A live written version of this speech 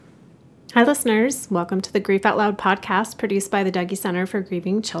Hi, listeners. Welcome to the Grief Out Loud podcast produced by the Dougy Center for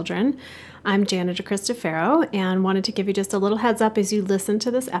Grieving Children. I'm Jana DeCristofaro and wanted to give you just a little heads up as you listen to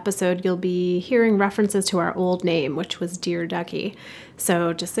this episode. You'll be hearing references to our old name, which was Dear Dougy.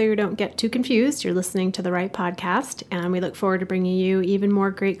 So just so you don't get too confused, you're listening to the right podcast, and we look forward to bringing you even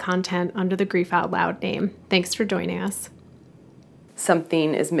more great content under the Grief Out Loud name. Thanks for joining us.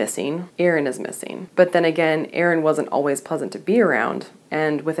 Something is missing. Aaron is missing. But then again, Aaron wasn't always pleasant to be around.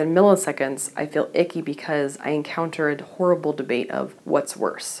 And within milliseconds, I feel icky because I encountered horrible debate of what's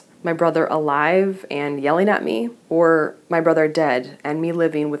worse. My brother alive and yelling at me, or my brother dead and me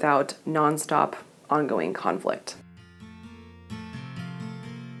living without nonstop ongoing conflict.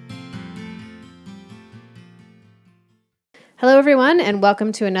 Hello, everyone, and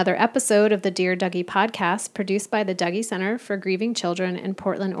welcome to another episode of the Dear Dougy podcast produced by the Dougy Center for Grieving Children in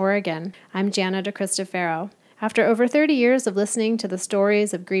Portland, Oregon. I'm Jana DeCristofaro. After over 30 years of listening to the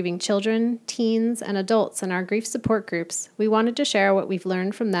stories of grieving children, teens, and adults in our grief support groups, we wanted to share what we've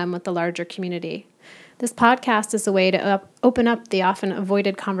learned from them with the larger community. This podcast is a way to open up the often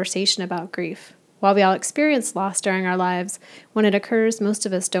avoided conversation about grief. While we all experience loss during our lives, when it occurs, most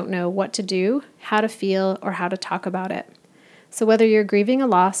of us don't know what to do, how to feel, or how to talk about it. So whether you're grieving a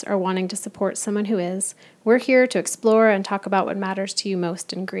loss or wanting to support someone who is, we're here to explore and talk about what matters to you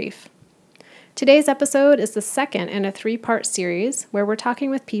most in grief. Today's episode is the second in a 3-part series where we're talking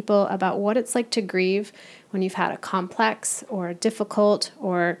with people about what it's like to grieve when you've had a complex or difficult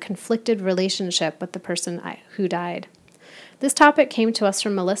or conflicted relationship with the person who died. This topic came to us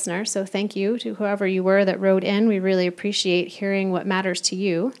from a listener, so thank you to whoever you were that wrote in. We really appreciate hearing what matters to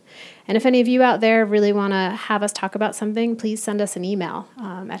you. And if any of you out there really want to have us talk about something, please send us an email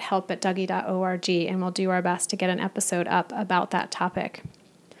at help@dougy.org, and we'll do our best to get an episode up about that topic.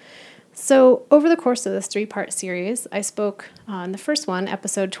 So over the course of this 3-part series, I spoke on the first one,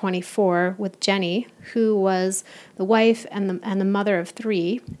 episode 24, with Jenny, who was the wife and the mother of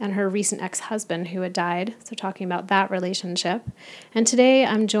 3, and her recent ex-husband who had died, so talking about that relationship. And today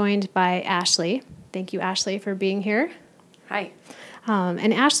I'm joined by Ashley. Thank you, Ashley, for being here. Hi.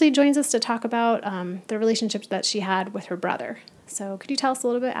 And Ashley joins us to talk about the relationship that she had with her brother. So could you tell us a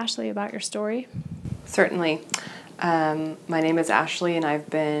little bit, Ashley, about your story? Certainly. My name is Ashley, and I've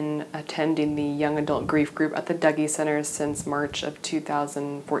been attending the Young Adult Grief Group at the Dougy Center since March of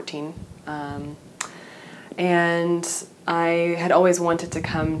 2014. And I had always wanted to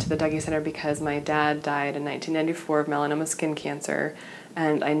come to the Dougy Center because my dad died in 1994 of melanoma skin cancer,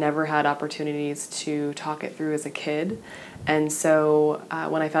 and I never had opportunities to talk it through as a kid. And so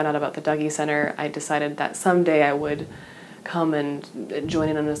when I found out about the Dougy Center, I decided that someday I would come and join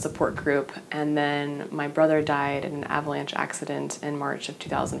in on a support group. And then my brother died in an avalanche accident in March of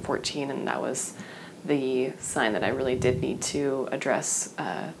 2014, and that was the sign that I really did need to address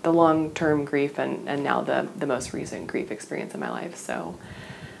the long-term grief and now the most recent grief experience in my life. So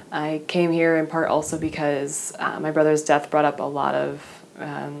I came here in part also because my brother's death brought up a lot of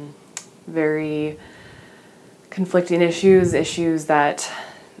very conflicting issues that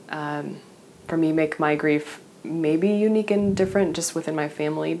for me make my grief maybe unique and different just within my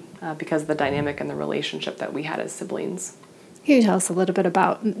family because of the dynamic and the relationship that we had as siblings. Can you tell us a little bit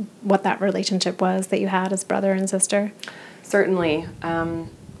about what that relationship was that you had as brother and sister? Certainly. The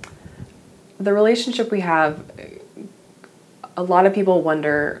relationship we have, a lot of people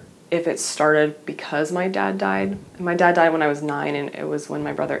wonder if it started because my dad died. My dad died when I was 9, and it was when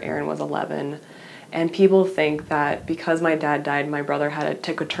my brother Aaron was 11. And people think that because my dad died, my brother had to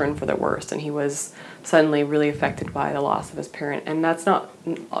take a turn for the worse, and he was suddenly really affected by the loss of his parent. And that's not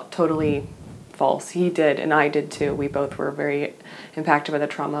totally false. He did, and I did too. We both were very impacted by the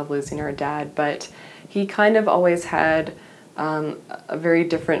trauma of losing our dad. But he kind of always had a very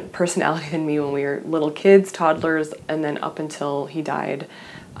different personality than me when we were little kids, toddlers, and then up until he died.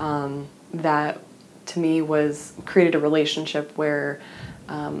 That, to me, created a relationship where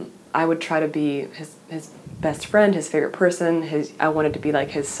I would try to be his best friend, his favorite person. I wanted to be like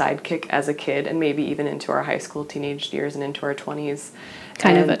his sidekick as a kid, and maybe even into our high school, teenage years, and into our 20s.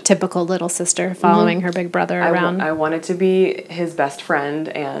 Kind of a typical little sister following her big brother around. I wanted to be his best friend,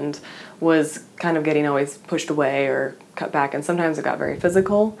 and was kind of getting always pushed away or cut back. And sometimes it got very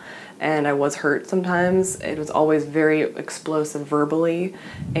physical, and I was hurt sometimes. It was always very explosive verbally,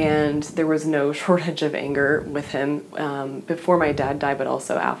 and there was no shortage of anger with him before my dad died, but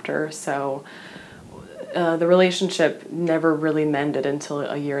also after. So the relationship never really mended until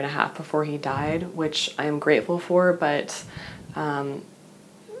a year and a half before he died, which I am grateful for. But so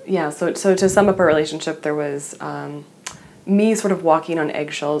to sum up our relationship, there was me sort of walking on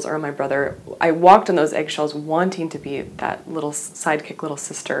eggshells, or my brother. I walked on those eggshells wanting to be that little sidekick, little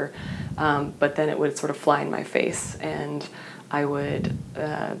sister, but then it would sort of fly in my face, and I would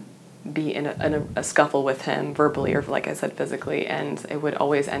be in a scuffle with him verbally or, like I said, physically, and it would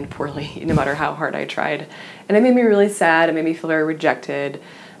always end poorly no matter how hard I tried. And it made me really sad. It made me feel very rejected.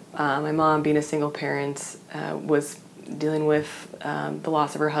 My mom, being a single parent, was dealing with the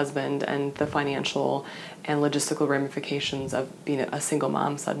loss of her husband and the financial and logistical ramifications of being a single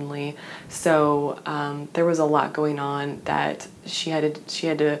mom suddenly. So there was a lot going on that she had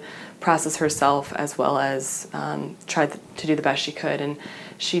to process herself, as well as try to do the best she could. And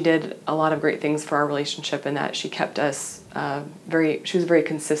she did a lot of great things for our relationship, in that she kept us she was very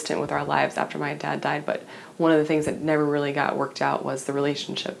consistent with our lives after my dad died. But one of the things that never really got worked out was the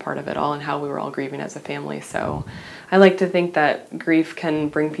relationship part of it all, and how we were all grieving as a family. So I like to think that grief can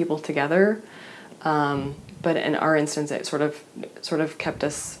bring people together, but in our instance, it sort of kept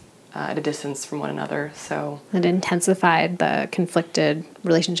us at a distance from one another. So it intensified the conflicted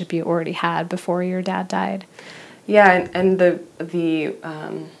relationship you already had before your dad died. Yeah, and the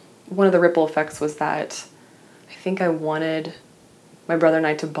one of the ripple effects was that I think I wanted my brother and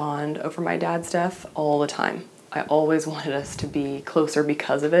I to bond over my dad's death all the time. I always wanted us to be closer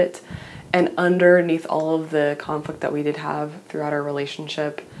because of it. And underneath all of the conflict that we did have throughout our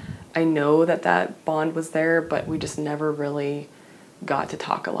relationship, I know that bond was there, but we just never really got to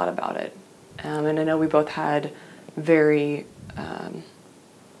talk a lot about it. And I know we both had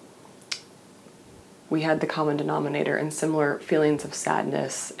we had the common denominator and similar feelings of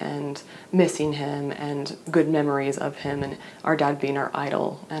sadness and missing him and good memories of him, and our dad being our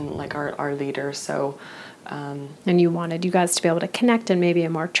idol and like our leader. So and you wanted you guys to be able to connect in maybe a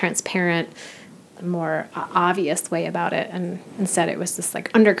more transparent, more obvious way about it, and instead it was this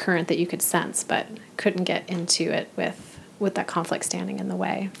like undercurrent that you could sense but couldn't get into it with that conflict standing in the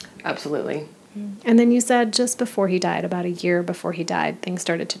way. Absolutely. And then you said just before he died, about a year before he died, things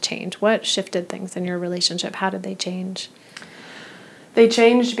started to change. What shifted things in your relationship? How did they change? They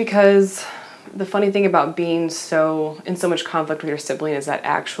changed because the funny thing about being in so much conflict with your sibling is that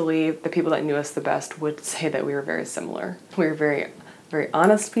actually the people that knew us the best would say that we were very similar. We were very, very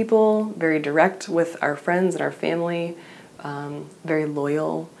honest people, very direct with our friends and our family, very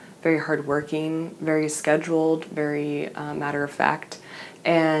loyal, very hardworking, very scheduled, very matter of fact.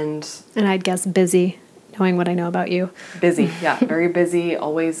 And I'd guess busy, knowing what I know about you. Busy, yeah, very busy,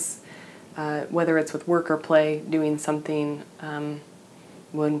 always, whether it's with work or play, doing something.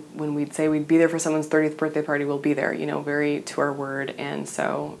 When we'd say we'd be there for someone's 30th birthday party, we'll be there, very to our word. And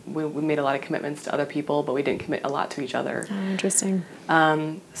so we made a lot of commitments to other people, but we didn't commit a lot to each other. Oh, interesting.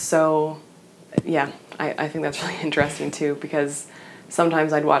 So, yeah, I think that's really interesting too, because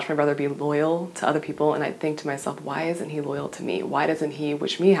sometimes I'd watch my brother be loyal to other people, and I'd think to myself, why isn't he loyal to me? Why doesn't he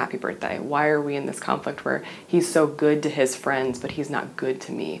wish me happy birthday? Why are we in this conflict where he's so good to his friends, but he's not good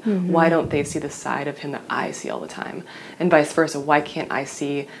to me? Mm-hmm. Why don't they see the side of him that I see all the time? And vice versa, why can't I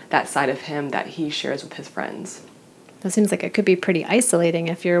see that side of him that he shares with his friends? That seems like it could be pretty isolating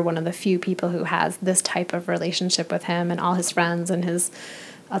if you're one of the few people who has this type of relationship with him, and all his friends and his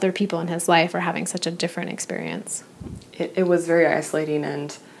other people in his life are having such a different experience. It was very isolating,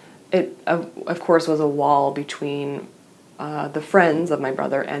 and it, of course, was a wall between the friends of my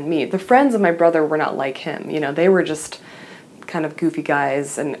brother and me. The friends of my brother were not like him. They were just kind of goofy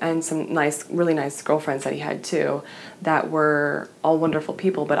guys, and some really nice girlfriends that he had too, that were all wonderful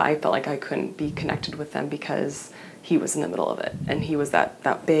people, but I felt like I couldn't be connected with them because he was in the middle of it, and he was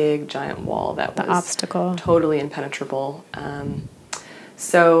that big, giant wall that was obstacle, totally impenetrable.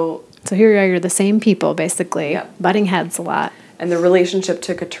 So here you are, you're the same people, basically, yep. Butting heads a lot. And the relationship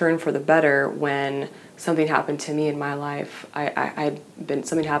took a turn for the better when something happened to me in my life.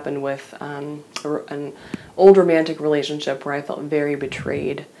 Something happened with an old romantic relationship where I felt very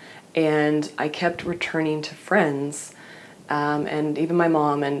betrayed. And I kept returning to friends, and even my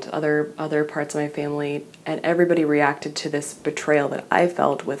mom and other parts of my family, and everybody reacted to this betrayal that I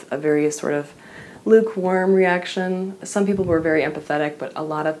felt with a very sort of lukewarm reaction. Some people were very empathetic, but a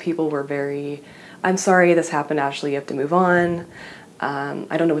lot of people were very, I'm sorry this happened, Ashley, you have to move on.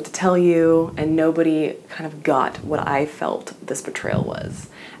 I don't know what to tell you. And nobody kind of got what I felt this betrayal was.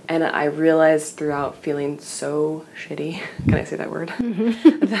 And I realized throughout feeling so shitty, can I say that word?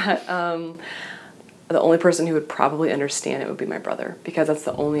 Mm-hmm. That the only person who would probably understand it would be my brother, because that's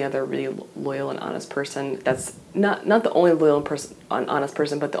the only other really loyal and honest person. That's not the only loyal honest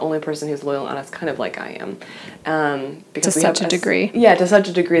person, but the only person who's loyal and honest, kind of like I am. Because to such a degree. Yeah, to such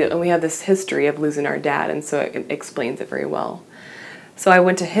a degree, and we have this history of losing our dad, and so it explains it very well. So I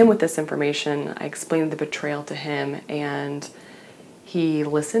went to him with this information. I explained the betrayal to him, and he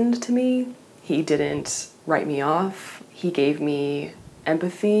listened to me. He didn't write me off. He gave me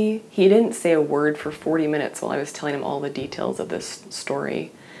empathy. He didn't say a word for 40 minutes while I was telling him all the details of this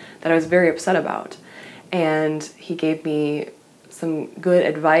story that I was very upset about. And he gave me some good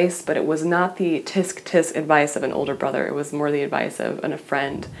advice, but it was not the tisk advice of an older brother. It was more the advice of a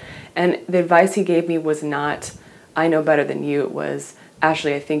friend. And the advice he gave me was not, I know better than you. It was,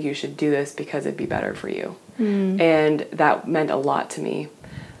 Ashley, I think you should do this because it'd be better for you. And that meant a lot to me.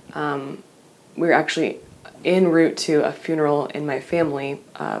 We were actually en route to a funeral in my family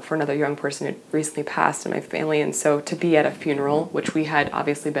for another young person who recently passed in my family. And so to be at a funeral, which we had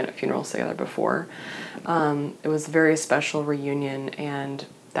obviously been at funerals together before, it was a very special reunion. And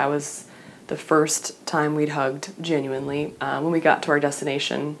that was the first time we'd hugged genuinely. When we got to our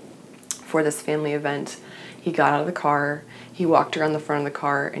destination for this family event, he got out of the car, he walked around the front of the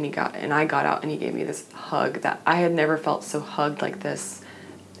car, and I got out, and he gave me this hug that I had never felt so hugged like this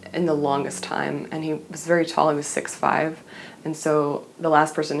in the longest time. And he was very tall. He was 6'5", and so the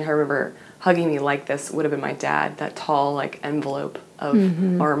last person I remember hugging me like this would have been my dad. That tall, like, envelope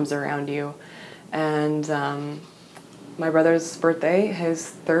of arms around you. And my brother's birthday,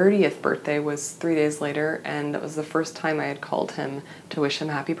 his 30th birthday, was 3 days later, and that was the first time I had called him to wish him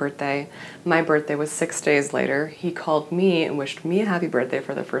happy birthday. My birthday was 6 days later. He called me and wished me a happy birthday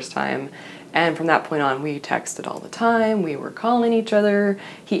for the first time, and from that point on, we texted all the time. We were calling each other.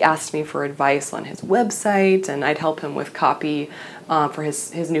 He asked me for advice on his website, and I'd help him with copy for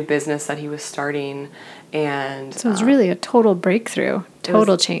his new business that he was starting. And so it was really a total breakthrough,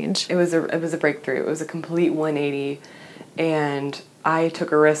 change. It was a breakthrough. It was a complete 180. And I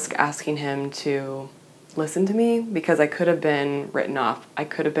took a risk asking him to listen to me because I could have been written off. I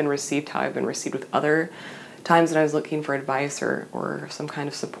could have been received how I've been received with other times when I was looking for advice or some kind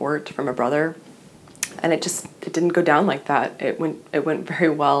of support from a brother. And it didn't go down like that. It went very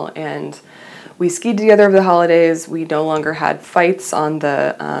well. And we skied together over the holidays. We no longer had fights on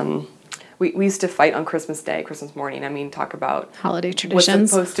the... We used to fight on Christmas Day, Christmas morning. I mean, talk about holiday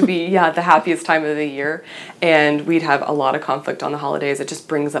traditions. What's supposed to be, the happiest time of the year. And we'd have a lot of conflict on the holidays. It just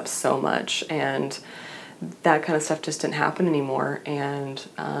brings up so much. And that kind of stuff just didn't happen anymore. And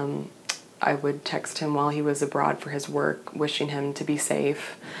I would text him while he was abroad for his work, wishing him to be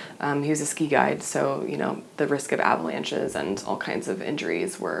safe. He was a ski guide, so, the risk of avalanches and all kinds of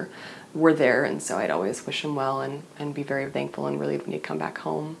injuries were there. And so I'd always wish him well and be very thankful and relieved when he'd come back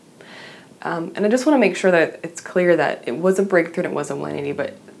home. And I just want to make sure that it's clear that it was a breakthrough and it was a 180,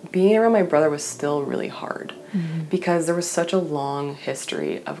 but being around my brother was still really hard because there was such a long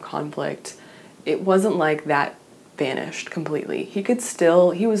history of conflict. It wasn't like that vanished completely. He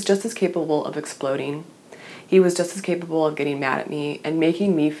was just as capable of exploding. He was just as capable of getting mad at me and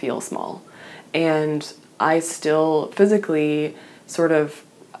making me feel small. And I still physically sort of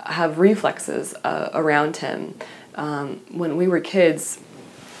have reflexes around him. When we were kids,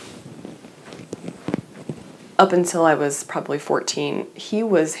 up until I was probably 14, he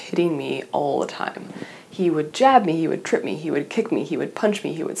was hitting me all the time. He would jab me, he would trip me, he would kick me, he would punch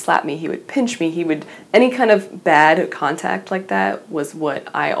me, he would slap me, he would pinch me, any kind of bad contact like that was what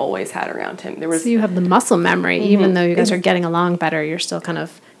I always had around him. So you have the muscle memory, even though you guys are getting along better, you're still kind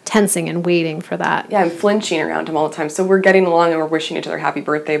of tensing and waiting for that. Yeah, I'm flinching around him all the time. So we're getting along and we're wishing each other happy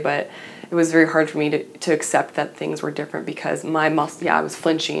birthday, but it was very hard for me to accept that things were different because I was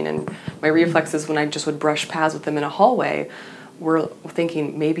flinching, and my reflexes when I just would brush paths with him in a hallway were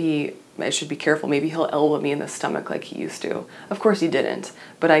thinking maybe I should be careful. Maybe he'll elbow me in the stomach like he used to. Of course he didn't,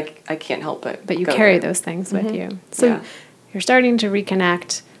 but I can't help it. But you carry those things with you. So you're starting to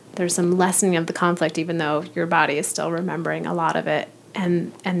reconnect. There's some lessening of the conflict, even though your body is still remembering a lot of it.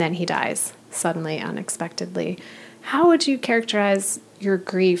 And then he dies suddenly, unexpectedly. How would you characterize your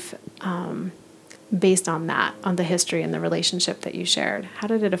grief based on that, on the history and the relationship that you shared? How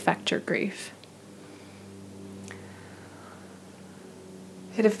did it affect your grief?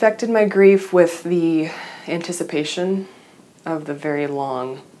 It affected my grief with the anticipation of the very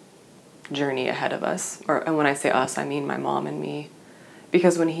long journey ahead of us. And when I say us, I mean my mom and me.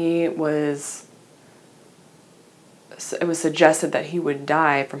 Because when it was suggested that he would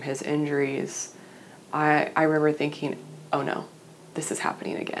die from his injuries, I remember thinking, oh no, this is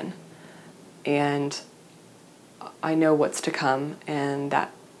happening again. And I know what's to come, and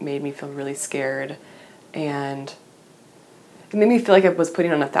that made me feel really scared. And it made me feel like I was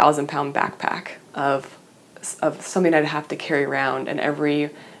putting on a 1,000-pound backpack of something I'd have to carry around, and every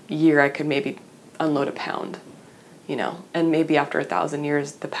year I could maybe unload a pound, and maybe after 1,000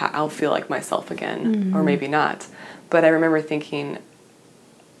 years, I'll feel like myself again, or maybe not. But I remember thinking,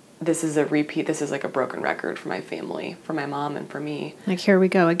 this is a repeat. This is like a broken record for my family, for my mom and for me. Like, here we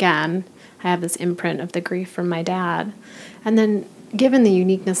go again. I have this imprint of the grief from my dad. And then given the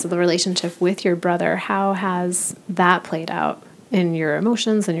uniqueness of the relationship with your brother, how has that played out in your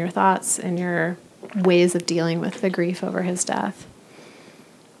emotions and your thoughts and your ways of dealing with the grief over his death?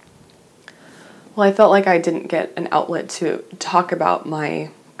 Well, I felt like I didn't get an outlet to talk about my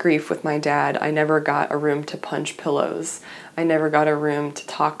grief with my dad. I never got a room to punch pillows. I never got a room to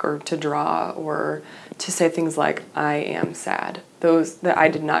talk or to draw or to say things like, I am sad. That I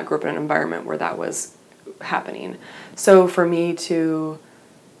did not grow up in an environment where that was happening. So for me to,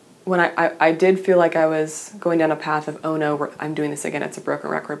 when I did feel like I was going down a path of, oh no, I'm doing this again, it's a broken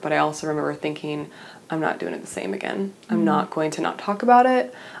record, but I also remember thinking, I'm not doing it the same again. I'm not going to not talk about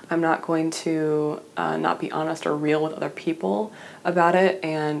it. I'm not going to not be honest or real with other people about it.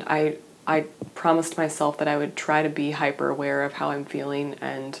 And I promised myself that I would try to be hyper aware of how I'm feeling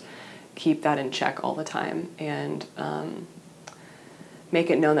and keep that in check all the time, and make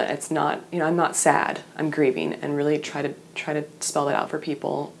it known that it's not, I'm not sad, I'm grieving, and really try to spell that out for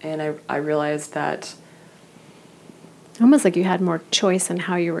people. And I realized that Almost like you had more choice in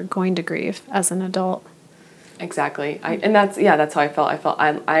how you were going to grieve as an adult. Exactly. That's how I felt. I felt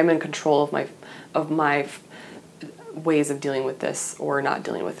I'm in control of my ways of dealing with this or not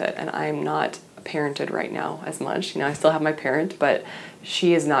dealing with it, and I'm not parented right now as much. I still have my parent, but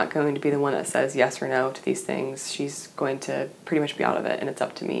she is not going to be the one that says yes or no to these things. She's going to pretty much be out of it, and it's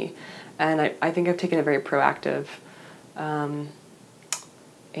up to me. And I think I've taken a very proactive and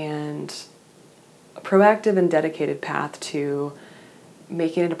dedicated path to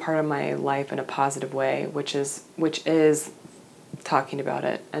making it a part of my life in a positive way, which is talking about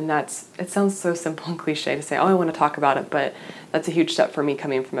it. And it sounds so simple and cliche to say, oh, I want to talk about it, but that's a huge step for me,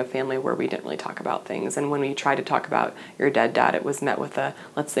 coming from a family where we didn't really talk about things. And when we tried to talk about your dead dad, it was met with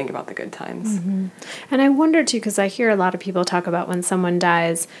let's think about the good times. Mm-hmm. And I wonder too, because I hear a lot of people talk about when someone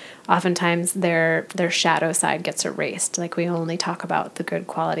dies, oftentimes their shadow side gets erased. Like, we only talk about the good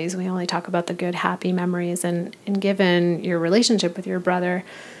qualities. We only talk about the good, happy memories. And given your relationship with your brother,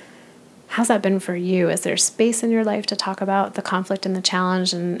 how's that been for you? Is there space in your life to talk about the conflict and the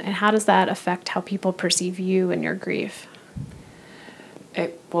challenge? And how does that affect how people perceive you and your grief?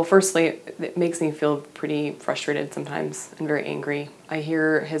 Well, firstly, it makes me feel pretty frustrated sometimes and very angry. I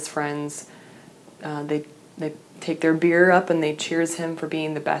hear his friends, they take their beer up and they cheers him for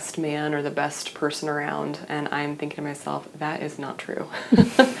being the best man or the best person around. And I'm thinking to myself, that is not true.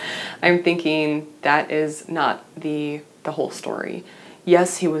 I'm thinking that is not the whole story.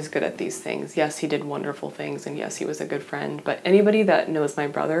 Yes, he was good at these things. Yes, he did wonderful things. And yes, he was a good friend. But anybody that knows my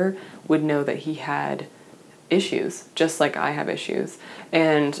brother would know that he had issues, just like I have issues,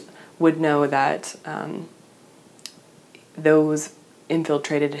 and would know that those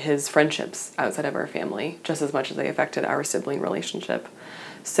infiltrated his friendships outside of our family just as much as they affected our sibling relationship.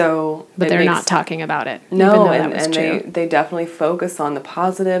 So, but they're not talking about it. No, and they definitely focus on the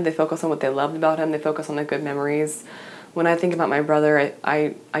positive. They focus on what they loved about him. They focus on the good memories. When I think about my brother,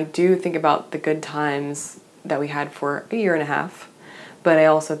 I do think about the good times that we had for a year and a half, but I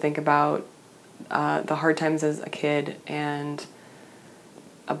also think about the hard times as a kid, and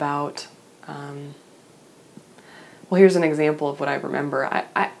about, well, here's an example of what I remember.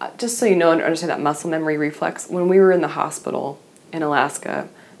 I just so you know and understand that muscle memory reflex, when we were in the hospital in Alaska,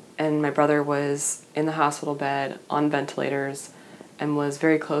 and my brother was in the hospital bed on ventilators and was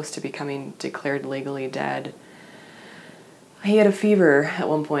very close to becoming declared legally dead, he had a fever at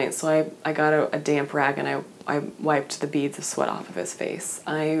one point, so I got a damp rag and I wiped the beads of sweat off of his face.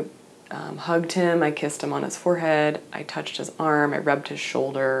 I hugged him, I kissed him on his forehead, I touched his arm, I rubbed his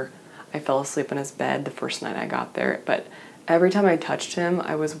shoulder. I fell asleep in his bed the first night I got there. But every time I touched him,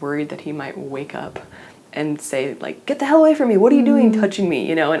 I was worried that he might wake up and say, like, get the hell away from me, what are you doing touching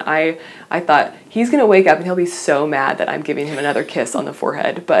me? And I thought, he's going to wake up and he'll be so mad that I'm giving him another kiss on the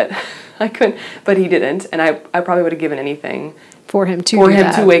forehead. But I couldn't, but he didn't. And I probably would have given anything for him to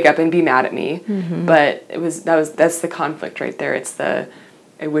wake up and be mad at me. Mm-hmm. But that's the conflict right there. It's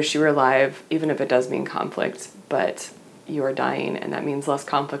I wish you were alive, even if it does mean conflict, but you are dying, and that means less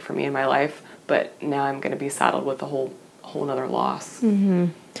conflict for me in my life. But now I'm going to be saddled with a whole nother loss. Mm-hmm.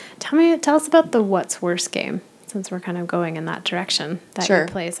 Tell us about the what's worse game, since we're kind of going in that direction that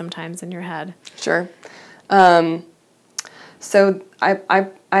you play sometimes in your head. Sure. So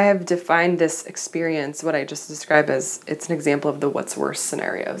I have defined this experience, what I just described, as it's an example of the what's worse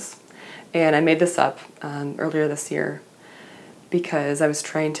scenarios. And I made this up earlier this year because I was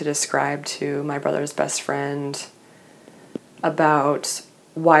trying to describe to my brother's best friend about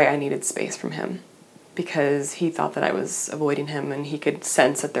why I needed space from him, because he thought that I was avoiding him and he could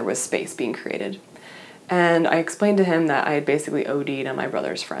sense that there was space being created. And I explained to him that I had basically OD'd on my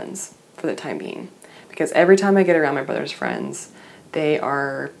brother's friends for the time being, because every time I get around my brother's friends, they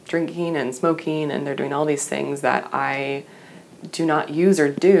are drinking and smoking, and they're doing all these things that I do not use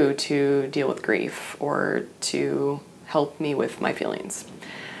or do to deal with grief or to help me with my feelings.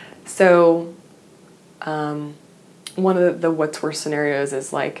 So one of the what's worse scenarios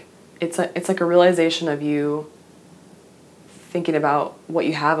is like, it's like a realization of you thinking about what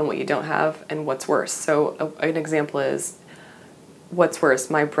you have and what you don't have and what's worse. So an example is, what's worse,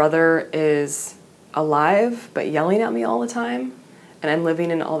 my brother is alive but yelling at me all the time and I'm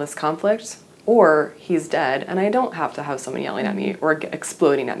living in all this conflict, or he's dead and I don't have to have someone yelling at me or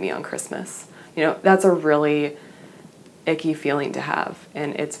exploding at me on Christmas. That's a really icky feeling to have,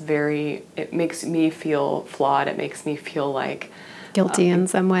 and it makes me feel flawed. It makes me feel like guilty in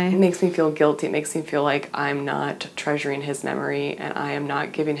some way. It makes me feel guilty. It makes me feel like I'm not treasuring his memory and I am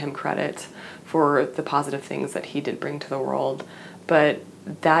not giving him credit for the positive things that he did bring to the world. But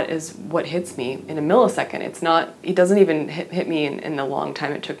that is what hits me in a millisecond. It doesn't even hit me in the long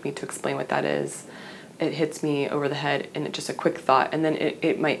time it took me to explain what that is. It hits me over the head and it's just a quick thought, and then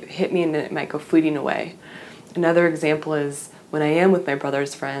it might hit me and then it might go fleeting away. Another example is when I am with my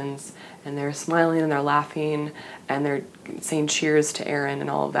brother's friends and they're smiling and they're laughing and they're saying cheers to Aaron and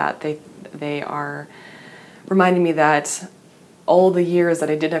all of that, they are reminding me that all the years that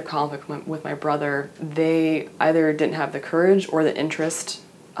I did have conflict with my brother, they either didn't have the courage or the interest,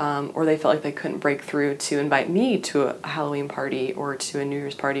 or they felt like they couldn't break through to invite me to a Halloween party or to a New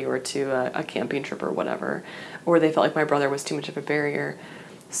Year's party or to a camping trip or whatever, or they felt like my brother was too much of a barrier.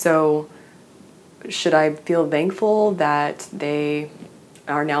 So should I feel thankful that they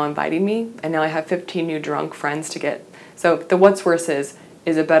are now inviting me and now I have 15 new drunk friends to get? So the what's worse is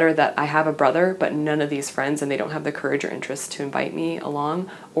it better that I have a brother but none of these friends and they don't have the courage or interest to invite me along?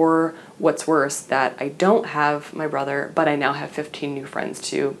 Or what's worse, that I don't have my brother but I now have 15 new friends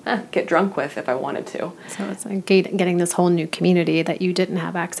to get drunk with if I wanted to? So it's like getting this whole new community that you didn't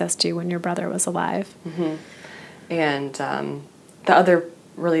have access to when your brother was alive. Mm-hmm. And the other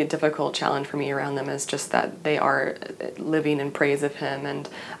really difficult challenge for me around them is just that they are living in praise of him, and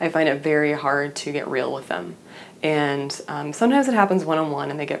I find it very hard to get real with them. And sometimes it happens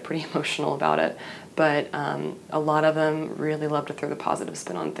one-on-one and they get pretty emotional about it, but a lot of them really love to throw the positive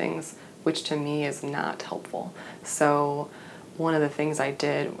spin on things, which to me is not helpful. So one of the things I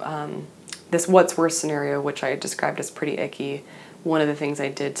did, this what's worse scenario, which I described as pretty icky, one of the things I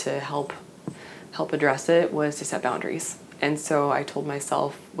did to help address it was to set boundaries. And so I told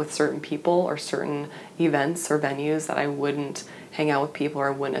myself with certain people or certain events or venues that I wouldn't hang out with people or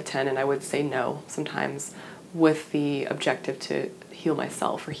I wouldn't attend, and I would say no sometimes with the objective to heal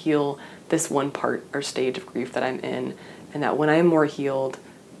myself or heal this one part or stage of grief that I'm in, and that when I'm more healed,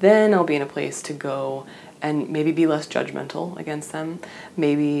 then I'll be in a place to go and maybe be less judgmental against them,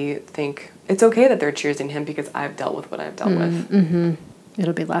 maybe think it's okay that they're cheersing him because I've dealt with what I've dealt with. Mm-hmm.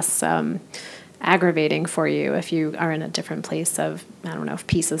 It'll be less aggravating for you if you are in a different place of, I don't know if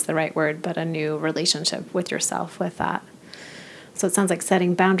peace is the right word, but a new relationship with yourself with that. So it sounds like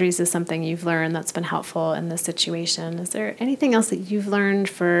setting boundaries is something you've learned that's been helpful in this situation. Is there anything else that you've learned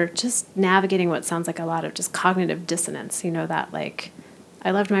for just navigating what sounds like a lot of just cognitive dissonance? That like, I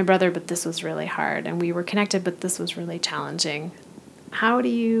loved my brother, but this was really hard, and we were connected, but this was really challenging. How do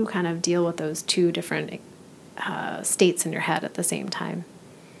you kind of deal with those two different states in your head at the same time?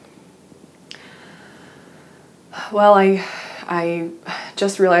 Well, I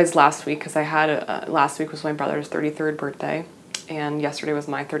just realized last week, because I had last week was my brother's 33rd birthday, and yesterday was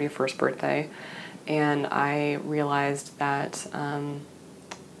my 31st birthday, and I realized that in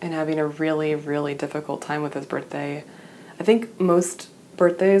having a really, really difficult time with his birthday, I think most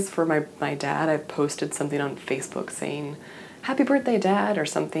birthdays for my dad, I've posted something on Facebook saying, "Happy birthday, Dad," or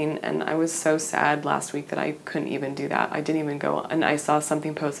something, and I was so sad last week that I couldn't even do that. I didn't even go, and I saw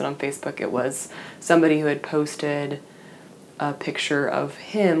something posted on Facebook. It was somebody who had posted a picture of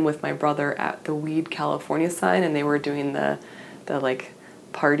him with my brother at the Weed California sign, and they were doing the like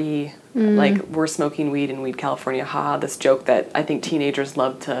party, like we're smoking weed in Weed California, this joke that I think teenagers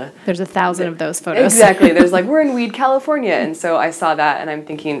love to. There's 1,000 of those photos. Exactly. There's like, we're in Weed California. And so I saw that and I'm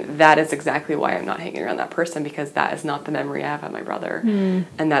thinking that is exactly why I'm not hanging around that person, because that is not the memory I have of my brother.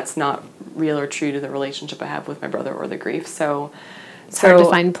 And that's not real or true to the relationship I have with my brother or the grief. So it's hard to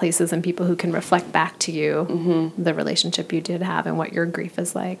find places and people who can reflect back to you the relationship you did have and what your grief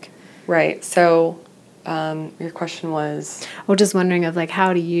is like. Right. So your question was? Well, just wondering of like,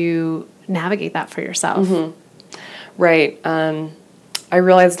 how do you navigate that for yourself? Right. I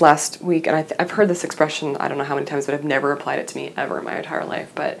realized last week, and I've heard this expression, I don't know how many times, but I've never applied it to me ever in my entire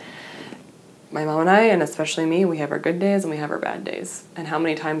life, but my mom and I, and especially me, we have our good days and we have our bad days. And how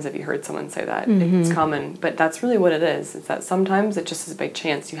many times have you heard someone say that? It's common, but that's really what it is. It's that sometimes it just is by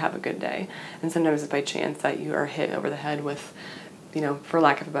chance you have a good day, and sometimes it's by chance that you are hit over the head with, for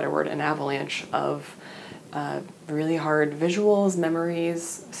lack of a better word, an avalanche of really hard visuals,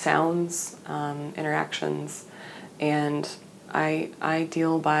 memories, sounds, interactions, and I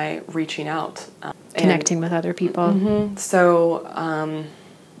deal by reaching out. Connecting with other people. So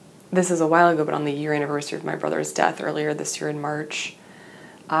this is a while ago, but on the year anniversary of my brother's death earlier this year in March,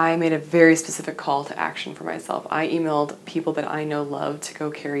 I made a very specific call to action for myself. I emailed people that I know love to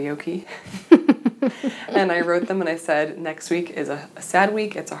go karaoke. And I wrote them and I said, next week is a sad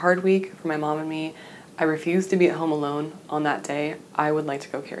week. It's a hard week for my mom and me. I refuse to be at home alone on that day. I would like to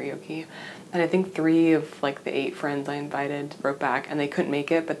go karaoke. And I think 3 of the 8 friends I invited wrote back, and they couldn't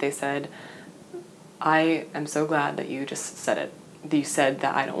make it, but they said, I am so glad that you just said it. You said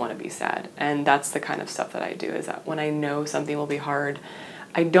that I don't want to be sad. And that's the kind of stuff that I do, is that when I know something will be hard,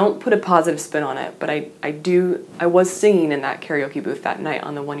 I don't put a positive spin on it, but I was singing in that karaoke booth that night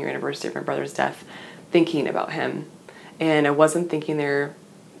on the 1-year anniversary of my brother's death, thinking about him. And I wasn't thinking they're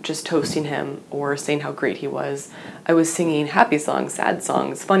just toasting him or saying how great he was. I was singing happy songs, sad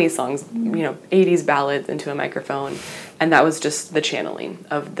songs, funny songs, 80s ballads into a microphone. And that was just the channeling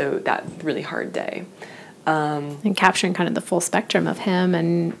of that really hard day. And capturing kind of the full spectrum of him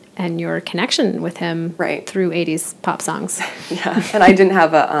and your connection with him through 80s pop songs. Yeah, and I didn't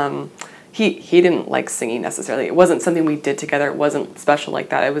have a, he didn't like singing necessarily. It wasn't something we did together. It wasn't special like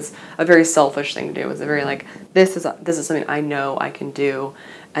that. It was a very selfish thing to do. It was a very this is something I know I can do,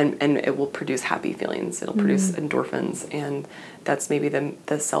 and it will produce happy feelings. It'll produce endorphins, and that's maybe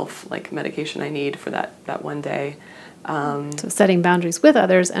the self medication I need for that one day. So setting boundaries with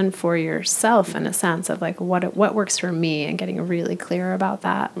others and for yourself, in a sense of what works for me, and getting really clear about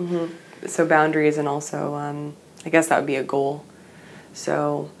that. Mm-hmm. So boundaries, and also I guess that would be a goal.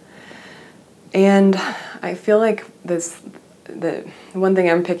 So, and I feel like the one thing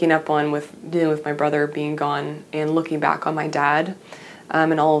I'm picking up on with dealing with my brother being gone and looking back on my dad,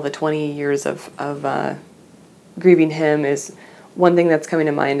 and all of the 20 years of grieving him, is one thing that's coming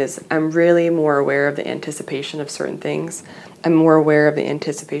to mind is I'm really more aware of the anticipation of certain things. I'm more aware of the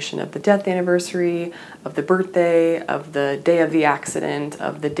anticipation of the death anniversary, of the birthday, of the day of the accident,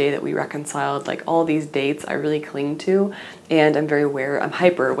 of the day that we reconciled. All these dates I really cling to, and I'm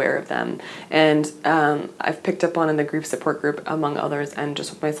hyper aware of them. And I've picked up on in the grief support group, among others, and just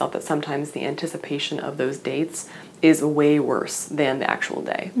with myself, that sometimes the anticipation of those dates is way worse than the actual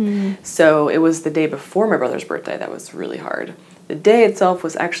day. So it was the day before my brother's birthday that was really hard. The day itself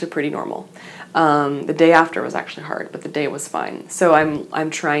was actually pretty normal. The day after was actually hard, but the day was fine. So I'm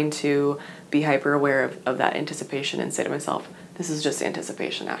trying to be hyper aware of that anticipation and say to myself, this is just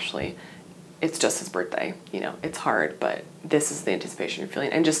anticipation, Ashley. It's just his birthday. It's hard, but this is the anticipation you're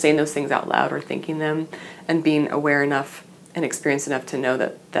feeling. And just saying those things out loud or thinking them and being aware enough and experienced enough to know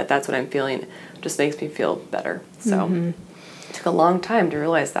that that's what I'm feeling just makes me feel better. So it took a long time to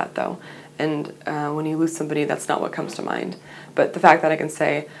realize that, though. And when you lose somebody, that's not what comes to mind. But the fact that I can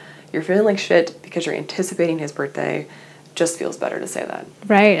say, you're feeling like shit because you're anticipating his birthday, just feels better to say that.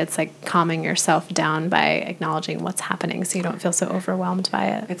 Right. It's like calming yourself down by acknowledging what's happening so you don't feel so overwhelmed by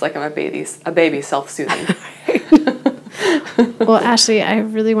it. It's like I'm a baby self-soothing. Well, Ashley, I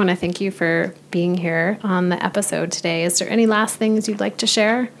really want to thank you for being here on the episode today. Is there any last things you'd like to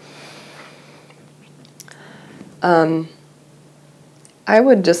share? I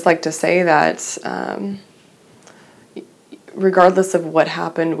would just like to say that regardless of what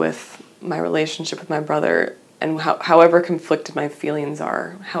happened with my relationship with my brother, and however conflicted my feelings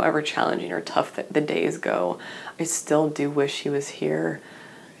are, however challenging or tough the days go, I still do wish he was here.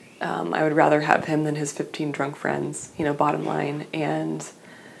 I would rather have him than his 15 drunk friends, bottom line. And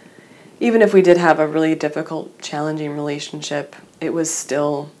even if we did have a really difficult, challenging relationship, it was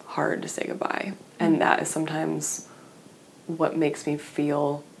still hard to say goodbye. And that is sometimes what makes me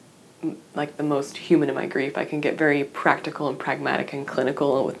feel like the most human in my grief. I can get very practical and pragmatic and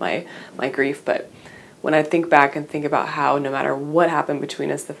clinical with my grief, but when I think back and think about how no matter what happened between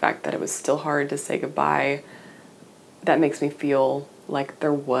us, the fact that it was still hard to say goodbye, that makes me feel like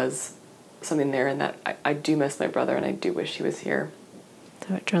there was something there, and that I do miss my brother and I do wish he was here.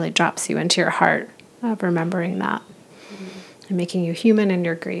 So it really drops you into your heart of remembering that and making you human in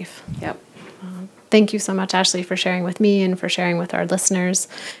your grief. Yep. Thank you so much, Ashley, for sharing with me and for sharing with our listeners.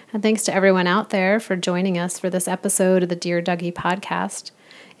 And thanks to everyone out there for joining us for this episode of the Dear Dougie podcast.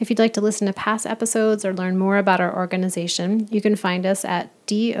 If you'd like to listen to past episodes or learn more about our organization, you can find us at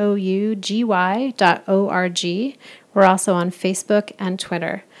dougy.org. We're also on Facebook and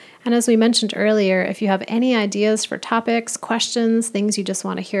Twitter. And as we mentioned earlier, if you have any ideas for topics, questions, things you just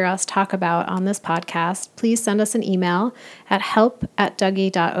want to hear us talk about on this podcast, please send us an email at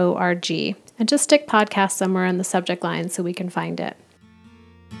help@dougie.org and just stick podcast somewhere in the subject line so we can find it.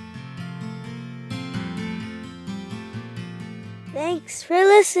 Thanks for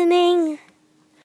listening.